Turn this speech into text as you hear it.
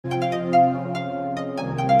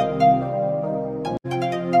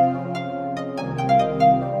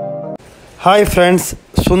Hi friends,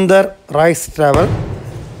 Sundar Royce travel.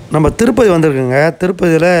 நம்ம திருப்பதி வந்திருக்குங்க.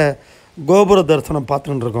 திருப்பதியில் கோபுர தரிசனம்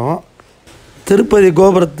பார்த்துட்டு இருக்கோம். திருப்பதி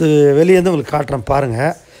கோபுரத்து வெளியேருந்து உங்களுக்கு காட்டுறேன்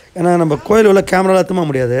பாருங்கள். ஏன்னா நம்ம கோயில் உள்ள கேமராவில் எத்தமா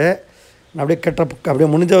முடியாது. நான் அப்படியே அப்படியே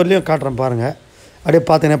முடிஞ்ச வரலையும் காட்டுறேன் பாருங்கள். அப்படியே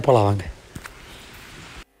பார்த்தீங்கன்னா போகலாம் வாங்க.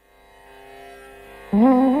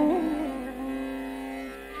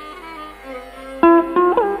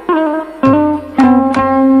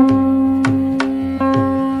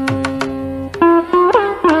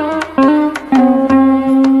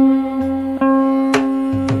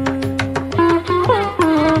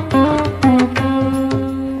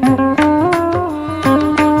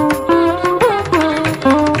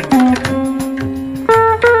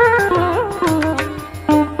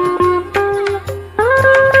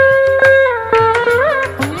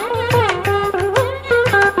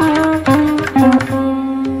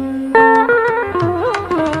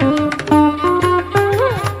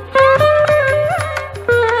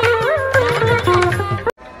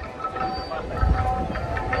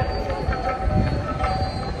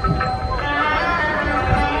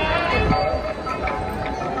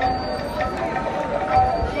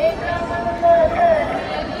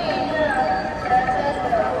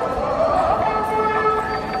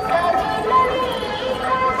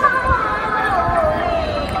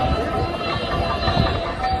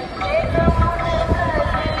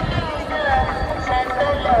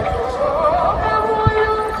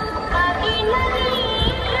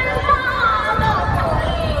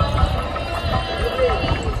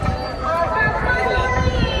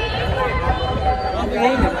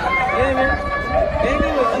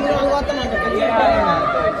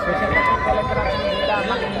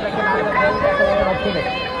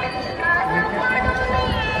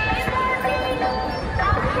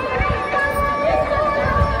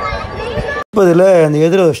 திருப்பதியில் இந்த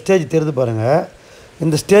எதிர ஸ்டேஜ் தெரிந்து பாருங்கள்.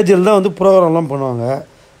 இந்த ஸ்டேஜில் தான் ப்ரோக்ராம்லாம் பண்ணுவாங்க.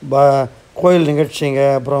 கோயில் நிகழ்ச்சிங்க,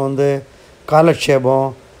 அப்புறம் காலக்ஷேபம்,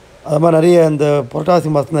 அது மாதிரி நிறைய இந்த புரட்டாசி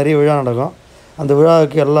மாதம் நிறைய விழா நடக்கும். அந்த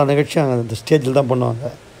விழாவுக்கு எல்லா நிகழ்ச்சியும் அங்கே இந்த ஸ்டேஜில் தான் பண்ணுவாங்க.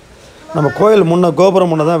 நம்ம கோயில்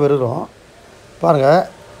கோபுரம் முன்னே தான் வருகிறோம் பாருங்கள்.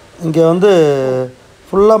 இங்கே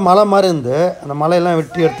ஃபுல்லாக மலை மாதிரி இருந்து அந்த மலையெல்லாம்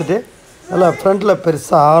வெட்டி எடுத்துகிட்டு நல்லா ஃப்ரண்ட்டில்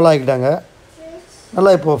பெருசாக ஆளாகிட்டாங்க.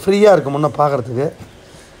 நல்லா இப்போது ஃப்ரீயாக இருக்குது முன்னே பார்க்குறதுக்கு.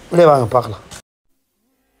 இப்படியே வாங்க பார்க்கலாம்.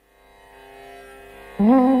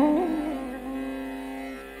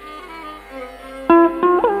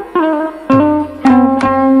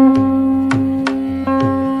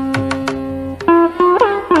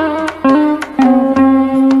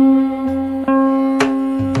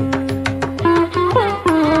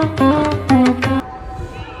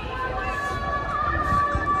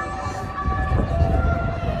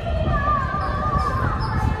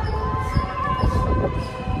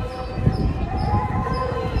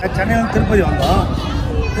 சென்னையில் திருப்பதி வந்தோம்.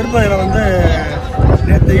 திருப்பதியில்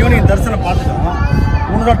நேற்று ஈவினிங் தரிசனம் பார்த்துட்டோம்.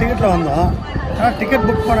 3 ரூபா டிக்கெட்டில் வந்தோம். ஆனால் டிக்கெட்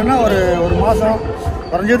புக் பண்ணோன்னா ஒரு மாதம்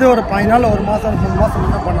குறைஞ்சது ஒரு 15 நாள், ஒரு மாதம் 3 மாதம்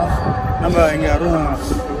முன்னே பண்ணோம். நம்ம இங்கே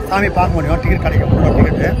சாமி பார்க்க முடியும். டிக்கெட் கிடைக்கும். 3 ரூபா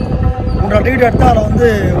டிக்கெட்டு. 3 ரூபா டிக்கெட் எடுத்தால்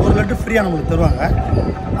அதில் ஒரு லட்டு ஃப்ரீயாக நம்மளுக்கு தருவாங்க.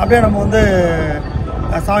 அப்படியே நம்ம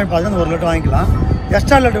சாமி பார்த்து 1 லட்டு வாங்கிக்கலாம்.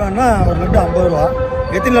 எக்ஸ்ட்ரா லட்டு வேணுன்னா ஒரு லட்டு 50 ரூபா.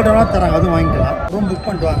 எத்தனை லட்டு வேணாலும் தராங்க, அதுவும் வாங்கிக்கலாம். ரூம் புக்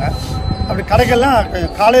பண்ணிட்டு வாங்க. அப்படி கடைக்கெல்லாம்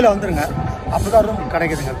காலையில் வந்துடுங்க. அப்படி தான் ரூம்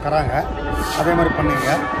கிடைக்குதுங்க, தராங்க. அதே மாதிரி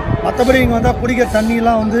பண்ணுங்க. மற்றபடி இங்கே வந்தால் குடிக்க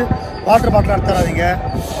தண்ணியெலாம் வாட்டர் பாட்டில் எடுத்துறாதீங்க.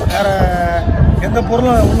 வேறு எந்த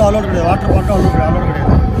பொருளும் உள்ள அலோடு கிடையாது. வாட்டர் பாட்டிலும் அலோடு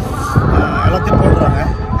கிடையாது. எல்லாத்தையும் போட்டுறாங்க.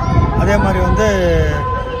 அதே மாதிரி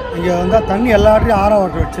இங்கே வந்தால் தண்ணி எல்லா இடத்துலையும் ஆரோ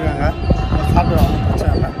வாட்டர் வச்சுருக்காங்க. சாப்பிடுவாங்க,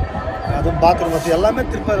 பிரச்சனை இல்லை. அதுவும் பாத்ரூம் வசதி எல்லாமே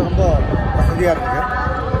திருப்பதி ரொம்ப வசதியாக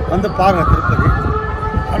இருக்குது. பாருங்கள் திருப்பதி.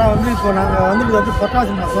 ஆனால் இப்போ நாங்கள்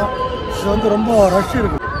புரட்டாசி மாதம் இது ரொம்ப ரஷ்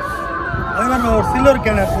இருக்குது. அதே மாதிரி ஒரு சில்வர்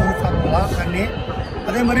கேன் எடுத்து சாப்பிடலாம் தண்ணி.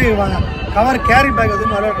 அதே மாதிரி கவர் கேரி பேக்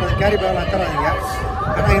எதுவும் கேரி பேக்லாம் தராதிங்க.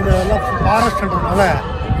 ஏன்னா இதெல்லாம் ஃபாரஸ்ட்ன்றதுனால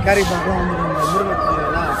கேரி பேக்லாம்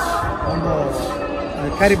மிருகத்தெல்லாம் ரொம்ப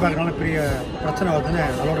கேரி பேக்னால பெரிய பிரச்சனை வருதுன்னு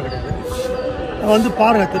அலோடு கிடையாது.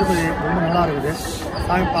 பாருங்கள் திருப்பதி ரொம்ப நல்லா இருக்குது.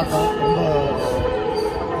 சாமி பார்த்தோம். ரொம்ப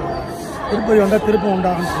திருப்பதி வந்தால் திருப்பம்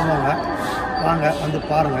உண்டாகுன்னு சொல்லுவாங்க. வாங்க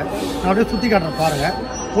பாருங்கள். நான் அப்படியே சுற்றி காட்டுறேன் பாருங்கள்.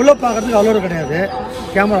 உள்ளே பார்க்குறதுக்கு அலோடு கிடையாது.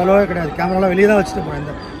 கேமரா அலோவே கிடையாது. கேமராலாம் வெளியே தான் வச்சுட்டு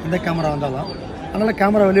போகிறேன். எந்த கேமரா வந்தாலும். அதனால்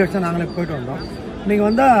கேமரா வெளியே வச்சு நாங்களே போய்ட்டு வந்தோம். நீங்கள்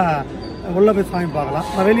வந்தால் உள்ளே போய் சாமி பார்க்கலாம்.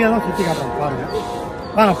 நான் வெளியே தான் சுற்றி காட்டுறேன் பாருங்கள்.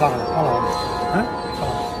 வாங்க பார்க்கலாம். வாங்க.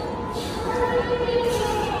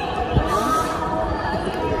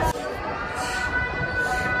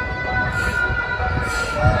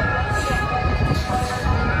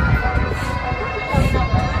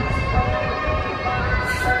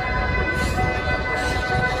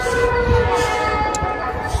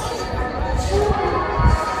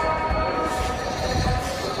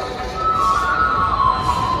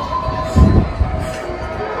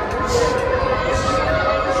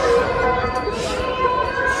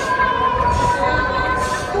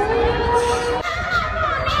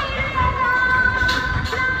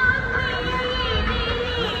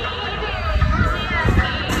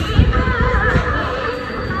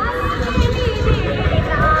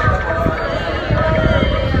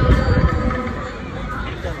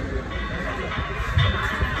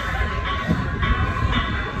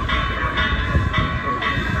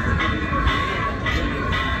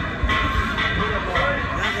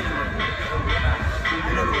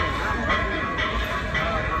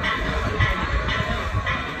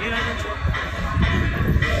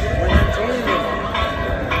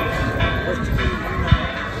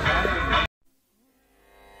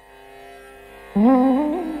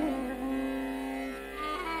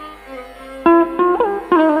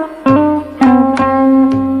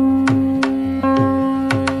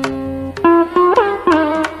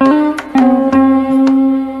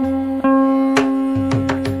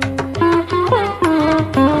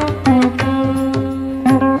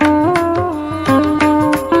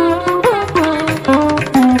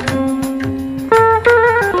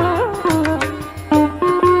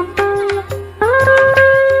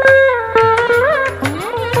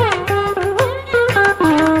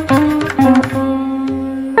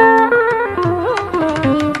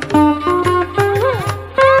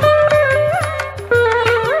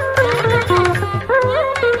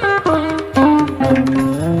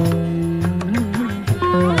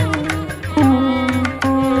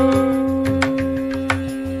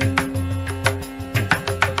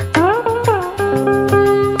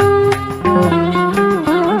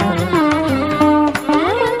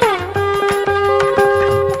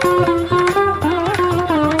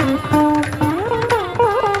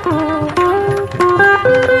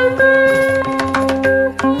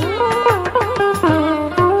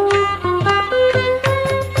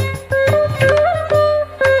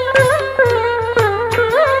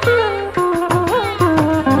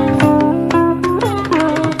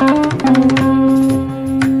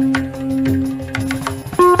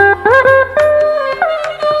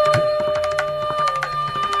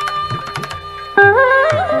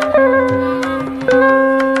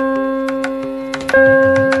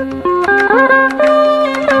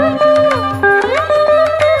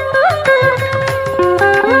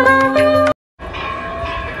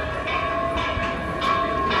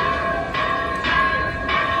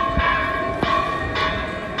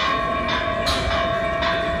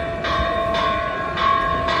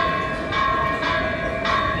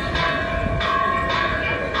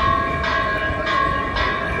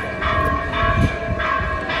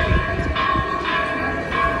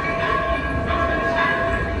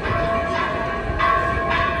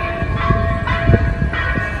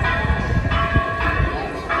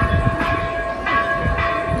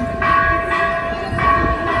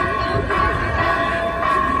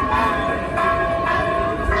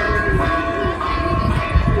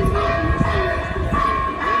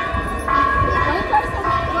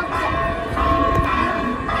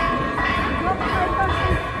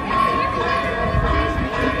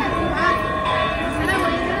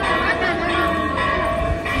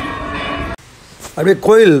 அப்படியே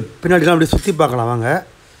கோயில் பின்னாடிலாம் அப்படியே சுற்றி பார்க்கலாம் வாங்க.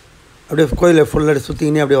 அப்படியே கோயிலை ஃபுல்லாக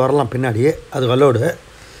சுற்றிக்கினே அப்படியே வரலாம் பின்னாடி. அது வல்லோடு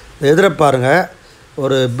எதிர பாருங்கள்,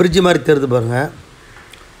 ஒரு பிரிட்ஜு மாதிரி தெரியுது பாருங்கள்.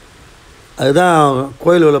 அதுதான்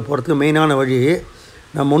கோயில் உள்ள போகிறதுக்கு மெயினான வழி.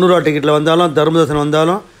 நம்ம 300 ரூபா டிக்கெட்டில் வந்தாலும் தர்மதர்சனம்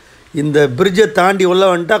வந்தாலும் இந்த பிரிட்ஜை தாண்டி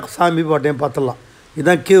உள்ளே வந்துட்டால் சாமி பாட்டையும் பார்த்துடலாம்.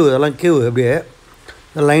 இதுதான் கியூ, இதெல்லாம் கியூ. அப்படியே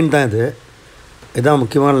லைன் தான் இதுதான்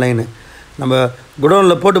முக்கியமான லைனு. நம்ம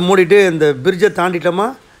குடோனில் போட்டு மூடிட்டு இந்த பிரிட்ஜை தாண்டிட்டோமா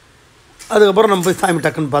அதுக்கப்புறம் நம்ம போய் சாமி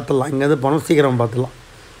டக்குன்னு பார்த்துடலாம். இங்கேருந்து போனோம் சீக்கிரம் பார்த்துடலாம்.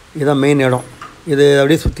 இதுதான் மெயின் இடம். இது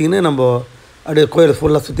அப்படியே சுற்றின்னு நம்ம அப்படியே கோயிலை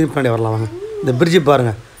ஃபுல்லாக சுற்றி பின்னாடி வரலாம் வாங்க. இந்த பிரிட்ஜு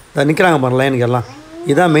பாருங்கள், இதை நிற்கிறாங்க பாருங்கள் லைனுக்கு எல்லாம்.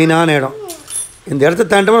 இதுதான் மெயினான இடம். இந்த இடத்த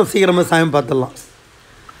தாண்டோமா சீக்கிரமாக சாமி பார்த்துடலாம்.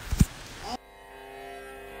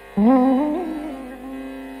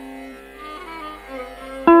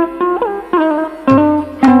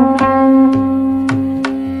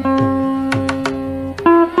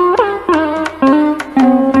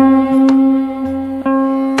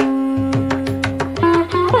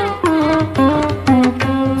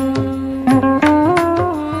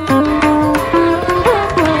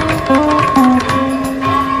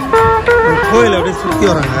 கோயிலை அப்படியே சுற்றி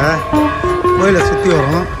வரோங்க. கோயிலை சுற்றி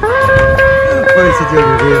வரோம். கோயில் சுற்றி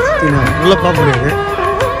அப்படியே சுற்றினா உள்ளே பார்க்க முடியாது,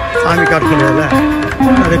 சாமி காட்ட முடியாதுல்ல.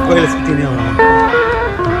 அப்படியே கோயிலை சுற்றினே வரோம்.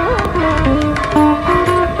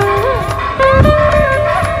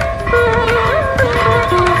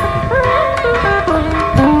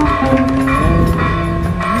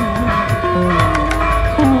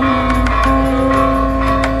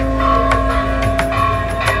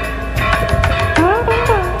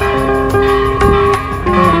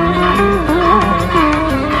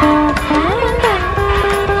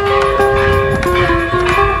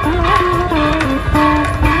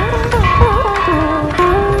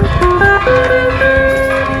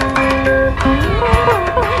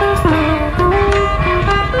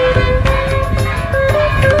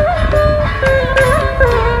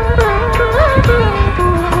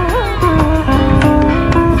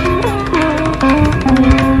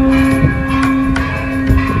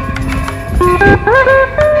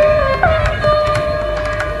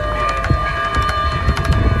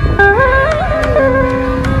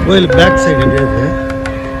 கோயில் பேக் சைடு இருக்குது.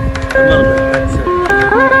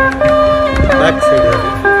 பேக் சைடு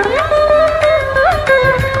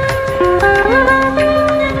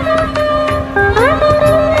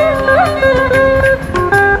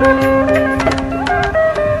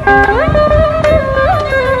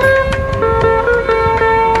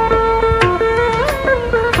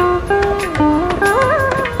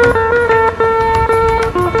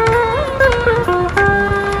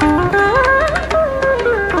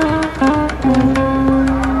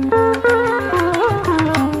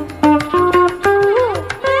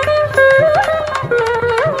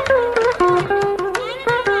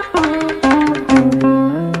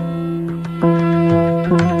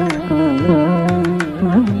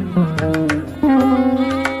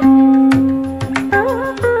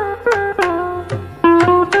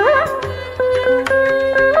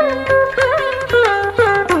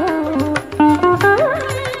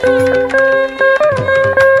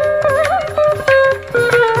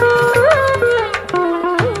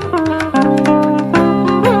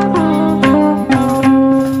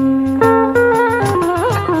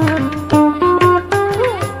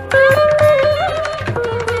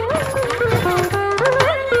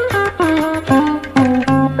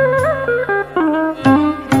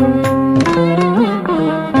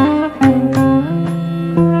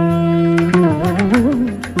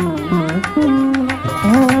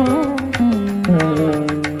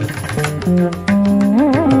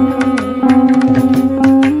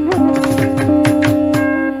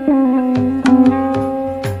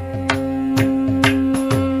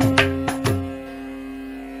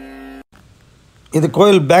இது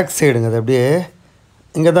கோயில் பேக் சைடுங்க. அது அப்படியே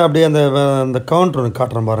இங்கே தான் அப்படியே அந்த கவுண்டர் ஒன்று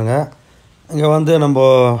காட்டுறேன் பாருங்கள். இங்கே வந்து நம்ம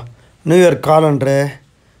நியூ இயர் காலண்டரு,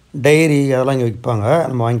 டைரி அதெல்லாம் இங்கே விற்பாங்க,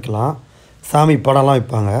 நம்ம வாங்கிக்கலாம். சாமி படம்லாம்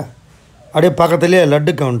விற்பாங்க. அப்படியே பக்கத்துலேயே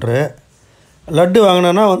லட்டு கவுண்ட்ரு. லட்டு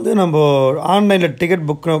வாங்கினோன்னா வந்து நம்ம ஆன்லைனில் டிக்கெட்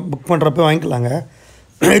புக் பண்ணுறப்ப வாங்கிக்கலாங்க.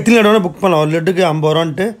 எத்தனை லட்டு வேணால் புக் பண்ணலாம். ஒரு லட்டுக்கு 50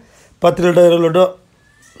 ரூபான்ட்டு 10 லட்டு 20 லட்டு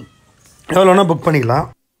எவ்வளோ வேணால் புக் பண்ணிக்கலாம்.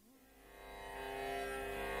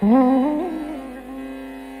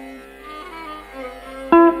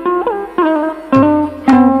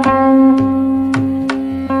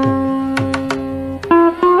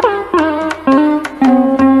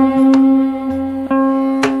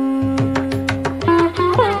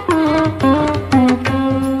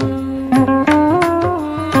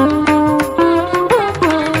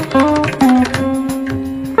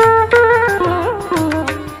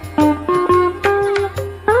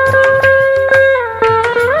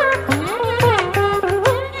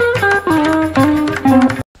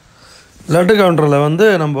 லட்டு கவுண்டரில் வந்து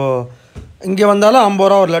நம்ம இங்கே வந்தாலும் 50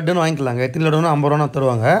 ரூபா ஒரு லட்டுன்னு வாங்கிக்கலாங்க. எத்தனை லட்டுன்னு 50 ரூபான்னு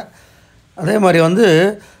தருவாங்க. அதே மாதிரி வந்து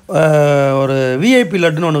ஒரு விஐபி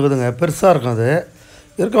லட்டுன்னு ஒன்று இருக்குதுங்க, பெருசாக இருக்கும். அது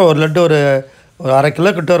இருக்கும் ஒரு லட்டு ஒரு ஒரு 1/2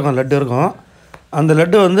 கிலோ கிட்ட இருக்கும் லட்டு இருக்கும். அந்த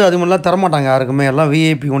லட்டு வந்து அது மாதிரிலாம் தரமாட்டாங்க யாருக்குமே, எல்லாம்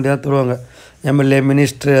விஐபி கொண்டு தான் தருவாங்க. எம்எல்ஏ,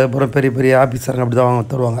 மினிஸ்ட்ரு, அப்புறம் பெரிய பெரிய ஆஃபீஸருங்க அப்படி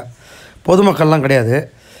தான் தருவாங்க. பொதுமக்கள்லாம் கிடையாது.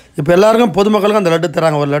 இப்போ எல்லாருக்கும் பொதுமக்களுக்கும் அந்த லட்டு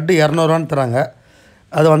தராங்க. ஒரு லட்டு 200 தராங்க.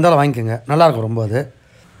 அது வந்தாலும் வாங்கிக்கோங்க, நல்லாயிருக்கும் ரொம்ப. அது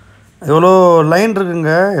எவ்வளோ லைன்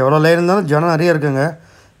இருக்குங்க, எவ்வளோ லைன் இருந்தாலும் ஜனம் நிறைய இருக்குங்க.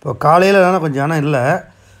 இப்போ காலையில் இல்லைனா கொஞ்சம் ஜனம் இல்லை,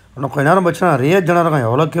 இன்னும் கொஞ்சம் நேரம் போச்சுன்னா நிறைய ஜனம் இருக்கும்.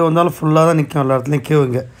 எவ்வளோ கியூ வந்தாலும் ஃபுல்லாக தான் நிற்கும், எல்லா இடத்துலையும் கியூ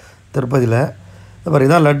இங்கே திருப்பதியில். இது மாதிரி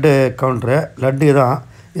தான் லட்டு கவுண்ட்ரு. லட்டு தான்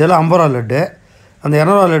இதெல்லாம் 50 ரூபா லட்டு. அந்த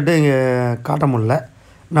 200 ரூபா லட்டு இங்கே காட்ட முடியல.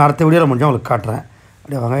 நான் அடுத்த வீடியோவில் முடிஞ்சால் உங்களுக்கு காட்டுறேன்.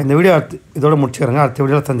 அப்படியே வாங்க, இந்த வீடியோ இதோடு முடிச்சுக்கிறேங்க. அடுத்த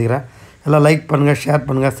வீடியோவில் சந்திக்கிறேன். எல்லாம் லைக் பண்ணுங்கள், ஷேர்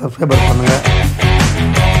பண்ணுங்கள், சப்ஸ்கிரைப் பண்ணுங்கள்.